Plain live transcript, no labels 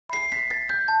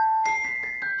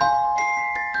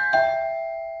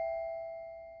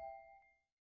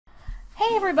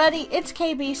everybody, it's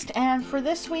KayBeast, and for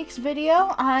this week's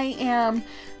video I am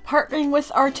partnering with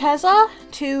ARTEZA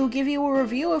to give you a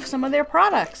review of some of their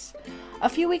products. A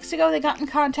few weeks ago they got in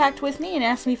contact with me and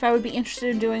asked me if I would be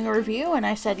interested in doing a review, and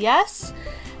I said yes.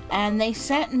 And they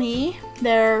sent me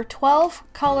their 12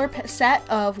 color set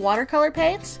of watercolor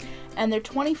paints and their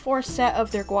 24 set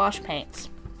of their gouache paints.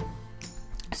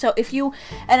 So if you,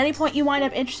 at any point you wind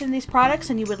up interested in these products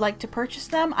and you would like to purchase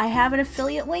them, I have an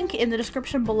affiliate link in the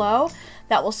description below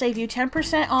that will save you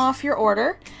 10% off your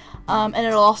order. And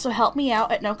it'll also help me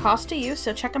out at no cost to you,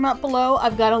 so check them out below.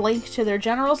 I've got a link to their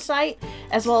general site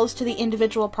as well as to the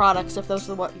individual products if those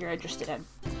are what you're interested in.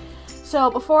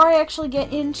 So before I actually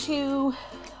get into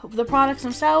the products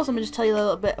themselves, I'm going to just tell you a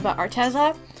little bit about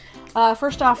ARTEZA.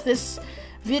 First off, this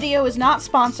video is not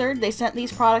sponsored. They sent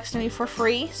these products to me for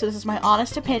free, so this is my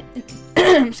honest opinion.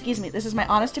 Excuse me, this is my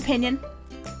honest opinion.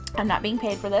 I'm not being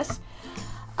paid for this.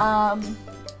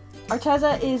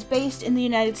 ARTEZA is based in the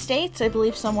United States, I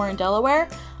believe somewhere in Delaware.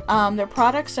 Their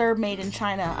products are made in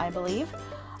China, I believe.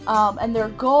 And their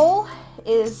goal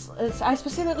is, I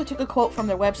specifically took a quote from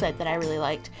their website that I really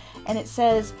liked, and it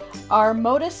says, "Our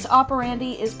modus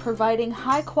operandi is providing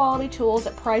high quality tools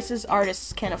at prices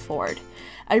artists can afford."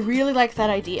 I really like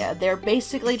that idea. They're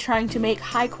basically trying to make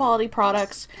high quality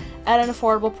products at an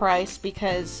affordable price,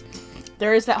 because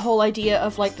there is that whole idea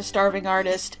of like the starving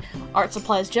artist. Art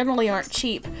supplies generally aren't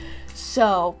cheap,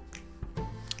 so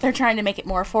they're trying to make it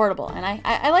more affordable, and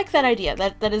I like that idea.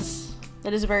 That is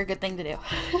a very good thing to do.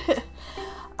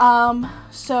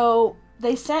 So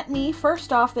they sent me,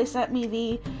 first off, they sent me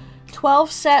the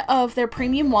 12 set of their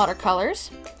premium watercolors,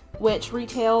 which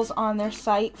retails on their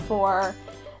site for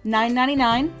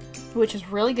 $9.99, which is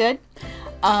really good.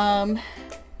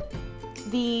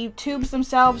 The tubes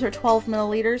themselves are 12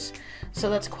 milliliters, so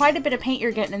that's quite a bit of paint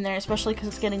you're getting in there, especially because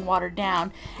it's getting watered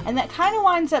down. And that kind of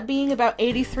winds up being about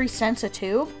 83 cents a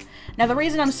tube. Now the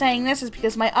reason I'm saying this is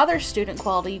because my other student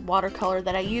quality watercolor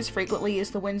that I use frequently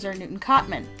is the Winsor & Newton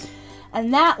Cotman.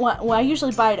 And that one, well, I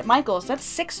usually buy it at Michael's, that's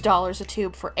 $6 a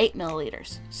tube for 8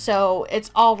 milliliters. So it's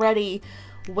already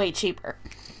way cheaper.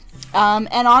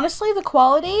 And honestly, the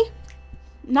quality,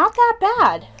 not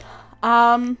that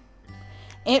bad.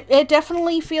 It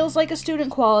definitely feels like a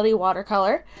student quality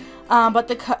watercolor, but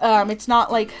it's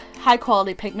not like high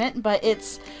quality pigment, but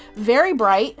it's very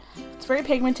bright. It's very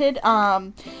pigmented.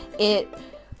 It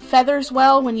feathers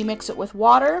well when you mix it with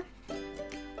water.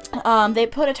 They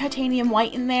put a titanium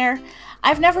white in there.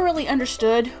 I've never really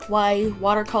understood why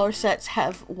watercolor sets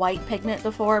have white pigment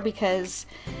before, because,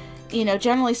 you know,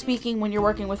 generally speaking, when you're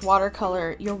working with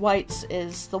watercolor, your whites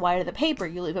is the white of the paper.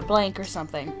 You leave it blank or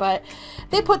something. But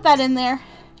they put that in there,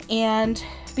 and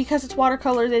because it's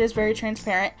watercolor, it is very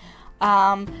transparent.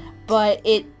 But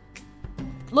it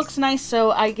looks nice,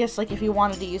 so I guess, like, if you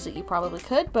wanted to use it, you probably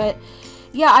could. But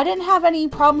yeah, I didn't have any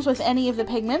problems with any of the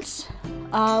pigments.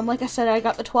 Like I said, I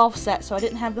got the 12 set, so I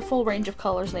didn't have the full range of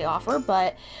colors they offer,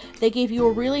 but they gave you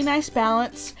a really nice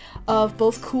balance of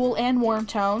both cool and warm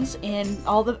tones in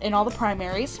all the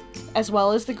primaries, as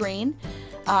well as the green.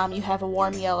 You have a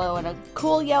warm yellow and a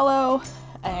cool yellow,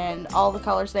 and all the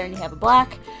colors there, and you have a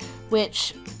black,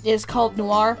 which is called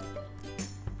Noir,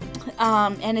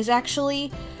 and is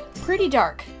actually pretty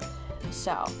dark.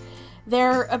 So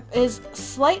there is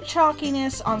slight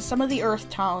chalkiness on some of the earth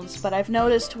tones, but I've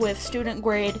noticed with student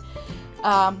grade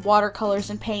watercolors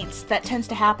and paints that tends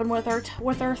to happen with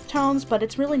earth tones, but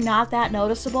it's really not that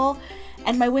noticeable.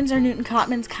 And my Winsor & Newton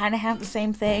Cotmans kind of have the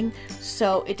same thing,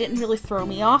 so it didn't really throw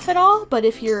me off at all. But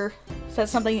if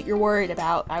that's something that you're worried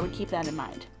about, I would keep that in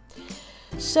mind.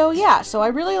 So yeah, so I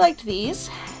really liked these,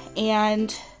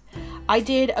 and I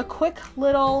did a quick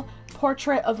little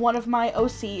portrait of one of my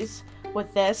OCs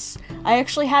with this. I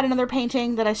actually had another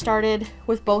painting that I started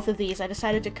with both of these. I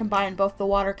decided to combine both the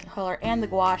watercolor and the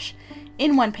gouache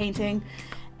in one painting,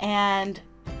 and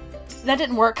that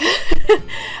didn't work.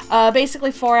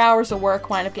 Basically 4 hours of work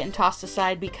wound up getting tossed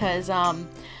aside because I'm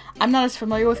not as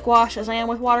familiar with gouache as I am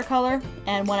with watercolor,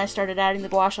 and when I started adding the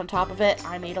gouache on top of it,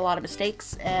 I made a lot of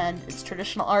mistakes, and it's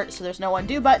traditional art, so there's no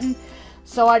undo button.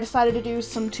 So I decided to do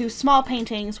two small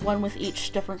paintings, one with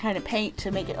each different kind of paint, to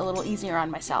make it a little easier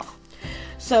on myself.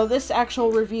 So this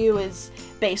actual review is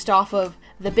based off of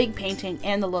the big painting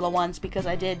and the little ones, because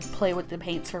I did play with the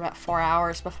paints for about 4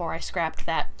 hours before I scrapped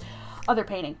that other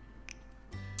painting.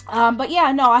 But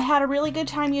yeah, no, I had a really good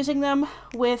time using them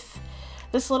with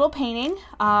this little painting.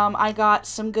 I got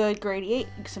some good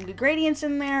gradients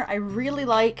in there. I really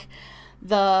like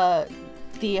the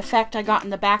effect I got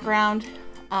in the background.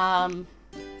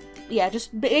 Yeah,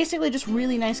 just basically just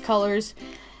really nice colors.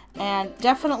 and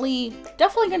definitely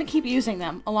going to keep using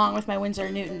them along with my Winsor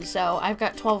 & Newton. So I've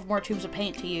got 12 more tubes of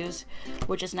paint to use,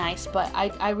 which is nice, but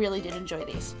I really did enjoy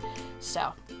these.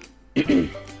 So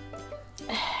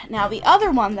now the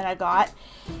other one that I got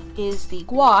is the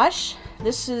gouache.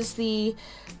 This is the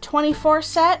 24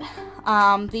 set.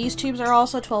 These tubes are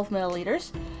also 12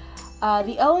 milliliters.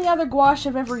 The only other gouache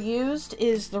I've ever used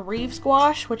is the Reeves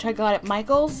gouache, which I got at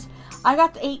Michael's. I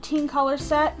got the 18 color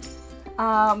set,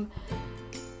 but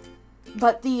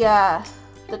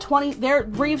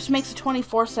Reeves makes a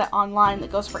 24 set online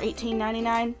that goes for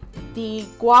 $18.99. The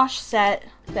gouache set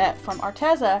from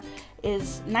ARTEZA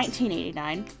is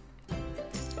 $19.89.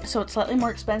 So it's slightly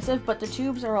more expensive, but the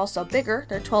tubes are also bigger.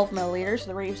 They're 12 milliliters.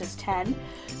 The Reeves is 10.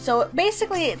 So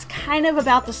basically, it's kind of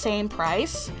about the same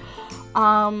price.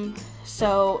 But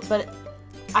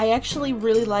I actually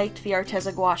really liked the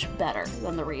ARTEZA gouache better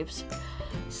than the Reeves.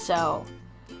 So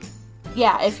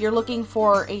yeah, if you're looking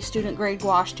for a student grade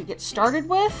gouache to get started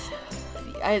with,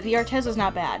 the ARTEZA is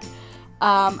not bad.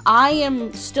 I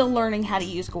am still learning how to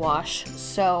use gouache,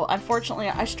 so unfortunately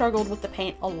I struggled with the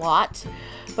paint a lot,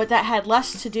 but that had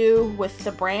less to do with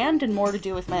the brand and more to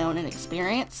do with my own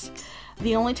inexperience.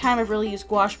 The only time I've really used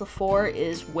gouache before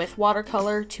is with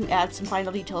watercolor to add some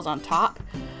final details on top,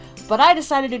 but I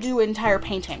decided to do entire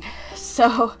painting,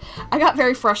 so I got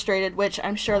very frustrated, which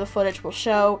I'm sure the footage will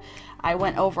show. I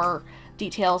went over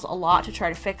details a lot to try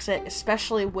to fix it,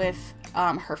 especially with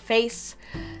her face.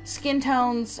 Skin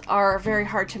tones are very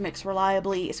hard to mix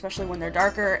reliably, especially when they're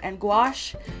darker, and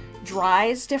gouache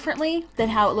dries differently than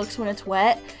how it looks when it's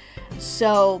wet,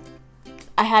 so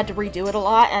I had to redo it a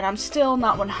lot, and I'm still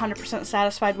not 100%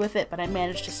 satisfied with it, but I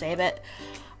managed to save it.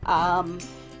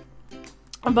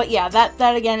 But yeah,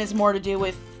 that again is more to do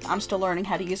with I'm still learning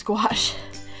how to use gouache.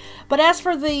 But as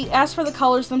for the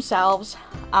colors themselves,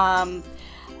 I'm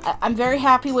very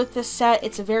happy with this set.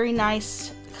 It's a very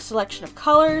nice selection of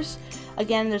colors.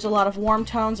 Again, there's a lot of warm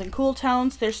tones and cool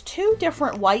tones. There's two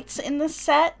different whites in this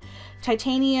set,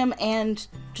 titanium and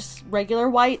just regular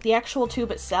white. The actual tube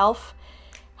itself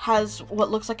has what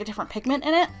looks like a different pigment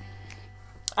in it.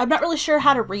 I'm not really sure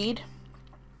how to read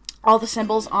all the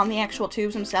symbols on the actual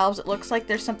tubes themselves. It looks like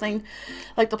there's something,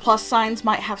 like the plus signs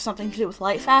might have something to do with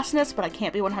light fastness, but I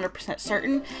can't be 100%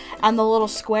 certain. And the little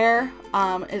square,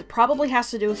 it probably has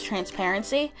to do with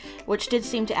transparency, which did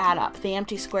seem to add up. The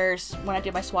empty squares, when I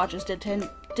did my swatches, did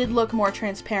look more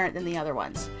transparent than the other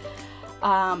ones.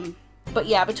 But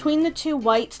yeah, between the two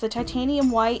whites, the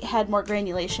titanium white had more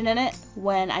granulation in it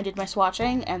when I did my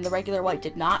swatching, and the regular white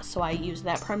did not, so I used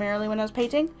that primarily when I was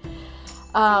painting.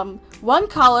 One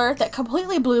color that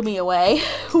completely blew me away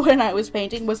when I was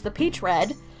painting was the peach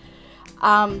red.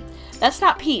 That's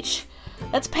not peach,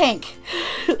 that's pink.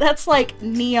 That's like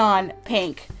neon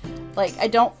pink. Like, I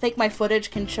don't think my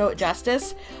footage can show it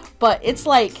justice, but it's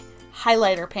like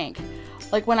highlighter pink.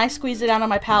 Like, when I squeezed it out on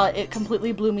my palette, it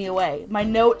completely blew me away. My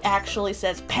note actually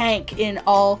says "pank" in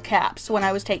all caps when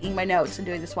I was taking my notes and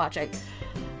doing the swatching.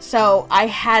 So I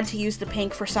had to use the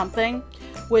pink for something,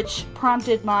 which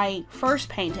prompted my first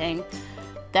painting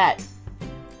that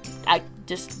I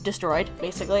just destroyed,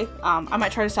 basically. I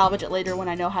might try to salvage it later when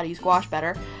I know how to use gouache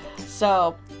better.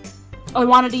 So I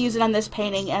wanted to use it on this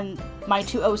painting, and my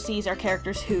two OCs are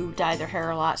characters who dye their hair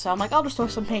a lot, so I'm like, I'll just throw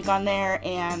some pink on there.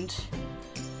 And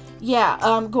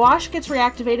yeah, gouache gets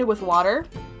reactivated with water.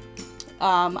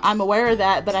 I'm aware of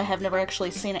that, but I have never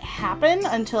actually seen it happen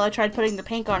until I tried putting the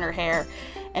pink on her hair,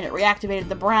 and it reactivated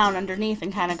the brown underneath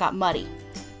and kind of got muddy.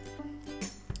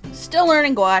 Still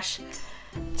learning gouache.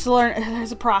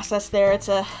 There's a process there. It's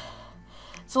a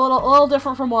little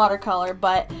different from watercolor,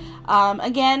 but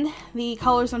again, the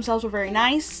colors themselves were very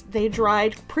nice. They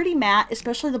dried pretty matte,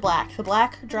 especially the black. The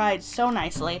black dried so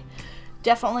nicely.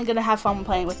 Definitely gonna have fun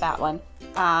playing with that one.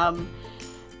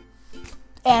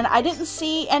 And I didn't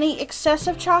see any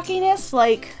excessive chalkiness,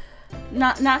 like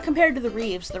not compared to the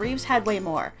Reeves. The Reeves had way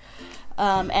more,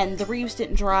 and the Reeves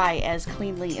didn't dry as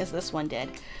cleanly as this one did.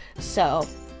 So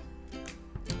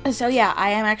yeah,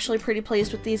 I am actually pretty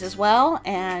pleased with these as well,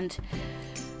 and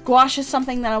gouache is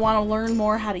something that I want to learn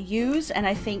more how to use, and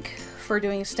I think for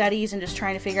doing studies and just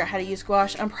trying to figure out how to use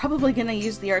gouache, I'm probably going to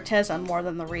use the ARTEZA more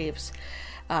than the Reeves,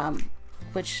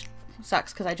 which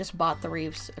sucks because I just bought the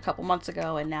Reeves a couple months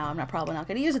ago, and now I'm probably not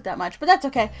going to use it that much, but that's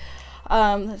okay.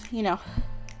 You know,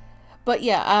 but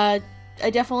yeah, I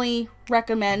definitely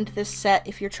recommend this set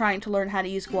if you're trying to learn how to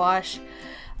use gouache.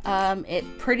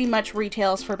 It pretty much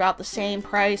retails for about the same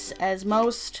price as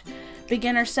most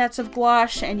beginner sets of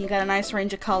gouache, and you got a nice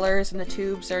range of colors, and the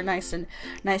tubes are nice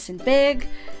and big.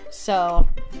 So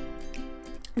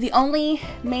The only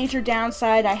major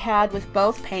downside I had with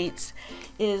both paints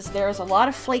is there's a lot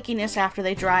of flakiness after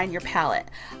they dry in your palette.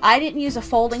 I didn't use a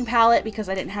folding palette because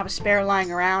I didn't have a spare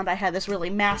lying around. I had this really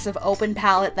massive open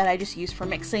palette that I just used for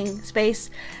mixing space,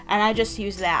 and I just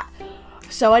used that.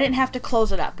 So I didn't have to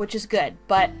close it up, which is good,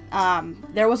 but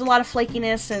there was a lot of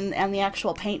flakiness, and the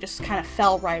actual paint just kind of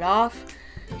fell right off.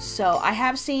 So I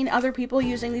have seen other people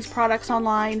using these products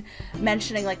online,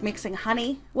 mentioning like mixing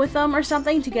honey with them or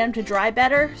something to get them to dry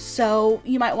better. So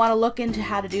you might want to look into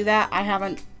how to do that. I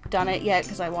haven't done it yet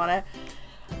because I want to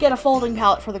get a folding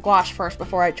palette for the gouache first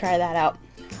before I try that out.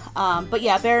 But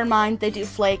yeah, bear in mind they do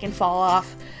flake and fall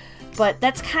off. But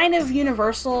that's kind of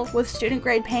universal with student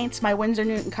grade paints. My Winsor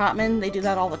Newton Cotman, they do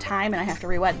that all the time, and I have to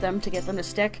re-wet them to get them to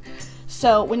stick.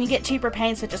 So when you get cheaper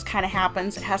paints, it just kind of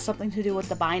happens. It has something to do with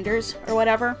the binders or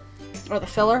whatever, or the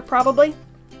filler probably.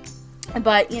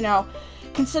 But you know,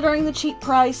 considering the cheap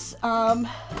price, I'm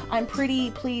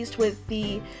pretty pleased with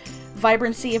the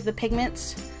vibrancy of the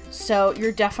pigments. So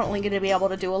you're definitely going to be able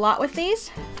to do a lot with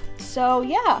these. So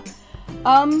yeah,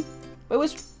 it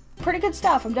was pretty good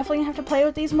stuff. I'm definitely gonna have to play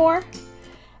with these more.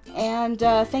 And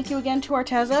thank you again to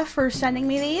ARTEZA for sending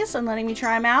me these and letting me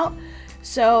try them out.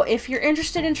 So if you're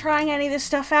interested in trying any of this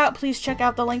stuff out, please check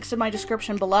out the links in my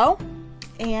description below.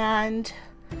 And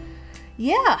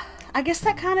yeah, I guess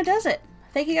that kind of does it.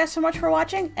 Thank you guys so much for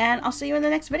watching, and I'll see you in the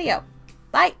next video.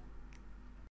 Bye!